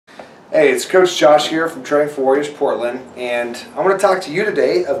Hey, it's Coach Josh here from Training for Warriors Portland, and I want to talk to you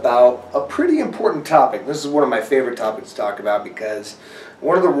today about a pretty important topic. This is one of my favorite topics to talk about because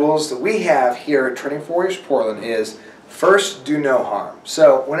one of the rules that we have here at Training for Warriors Portland is first, do no harm.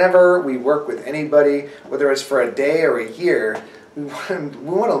 So whenever we work with anybody, whether it's for a day or a year, we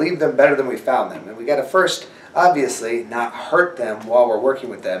want to leave them better than we found them. And we got to first, obviously, not hurt them while we're working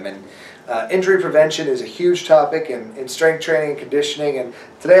with them. And injury prevention is a huge topic in strength training and conditioning. And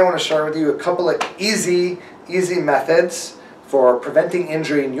today I want to share with you a couple of easy methods for preventing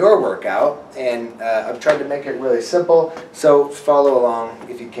injury in your workout. And I've tried to make it really simple, so follow along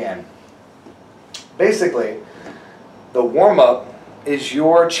if you can. Basically, the warm-up is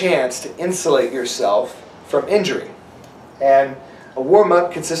your chance to insulate yourself from injury. And a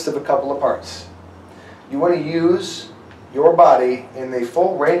warm-up consists of a couple of parts. You want to use your body in the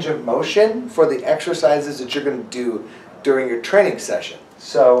full range of motion for the exercises that you're going to do during your training session.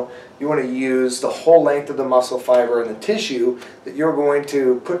 So you want to use the whole length of the muscle fiber and the tissue that you're going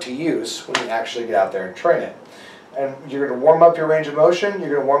to put to use when you actually get out there and train it. And you're going to warm up your range of motion, you're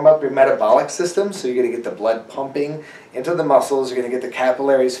going to warm up your metabolic system, so you're going to get the blood pumping into the muscles, you're going to get the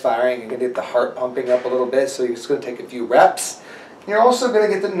capillaries firing, you're going to get the heart pumping up a little bit, so it's going to take a few reps. You're also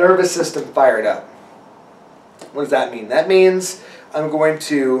going to get the nervous system fired up. What does that mean? That means I'm going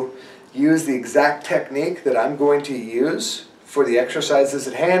to use the exact technique that I'm going to use for the exercises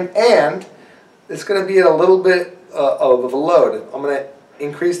at hand, and it's going to be at a little bit of a load. I'm going to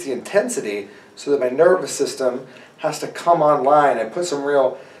increase the intensity so that my nervous system has to come online and put some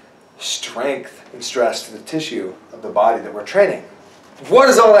real strength and stress to the tissue of the body that we're training. What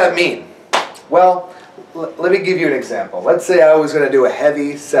does all that mean? Well, let me give you an example. Let's say I was going to do a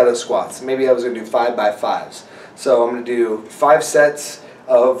heavy set of squats. Maybe I was going to do 5x5s. So I'm going to do 5 sets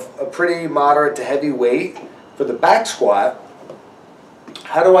of a pretty moderate to heavy weight for the back squat.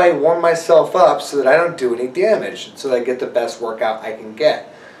 How do I warm myself up so that I don't do any damage, so that I get the best workout I can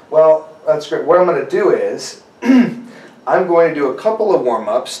get? Well, that's great. What I'm going to do is I'm going to do a couple of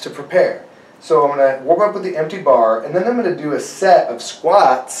warm-ups to prepare. So I'm going to warm up with the empty bar, and then I'm going to do a set of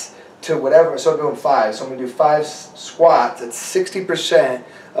squats to whatever. So I'm doing 5. So I'm going to do 5 squats at 60%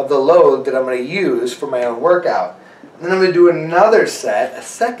 of the load that I'm going to use for my own workout. And then I'm going to do another set, a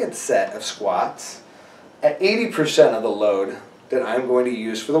second set of squats at 80% of the load that I'm going to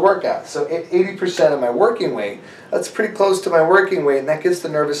use for the workout. So at 80% of my working weight, that's pretty close to my working weight, and that gets the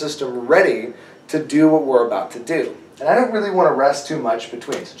nervous system ready to do what we're about to do. And I don't really want to rest too much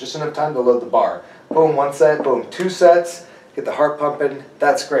between, so just enough time to load the bar. Boom, 1 set, boom, 2 sets, get the heart pumping,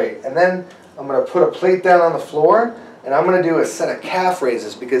 that's great. And then I'm going to put a plate down on the floor, and I'm going to do a set of calf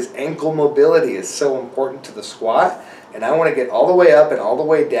raises because ankle mobility is so important to the squat. And I want to get all the way up and all the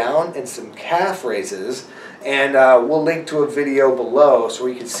way down in some calf raises. And we'll link to a video below so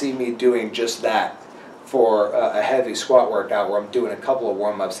you can see me doing just that for a heavy squat workout where I'm doing a couple of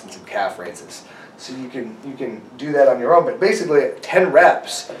warm-ups and some calf raises. So you can do that on your own. But basically 10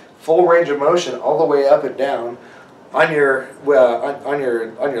 reps, full range of motion all the way up and down on your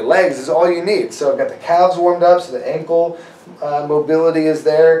legs is all you need. So I've got the calves warmed up, so the ankle mobility is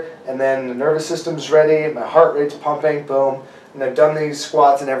there, and then the nervous system's ready, my heart rate's pumping, boom. And I've done these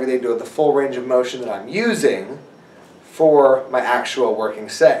squats and everything to the full range of motion that I'm using for my actual working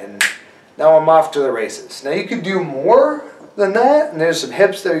set. And now I'm off to the races. Now you could do more than that, and there's some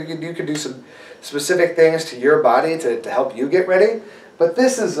hips that you could do some specific things to your body to help you get ready. But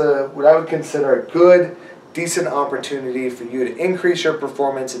this is what I would consider a good, decent opportunity for you to increase your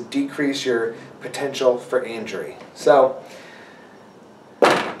performance and decrease your potential for injury. So,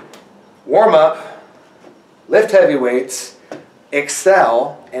 warm up, lift heavy weights,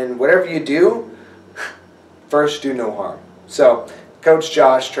 excel, and whatever you do, first do no harm. So, Coach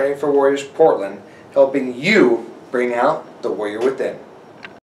Josh, Training for Warriors Portland, helping you bring out the warrior within.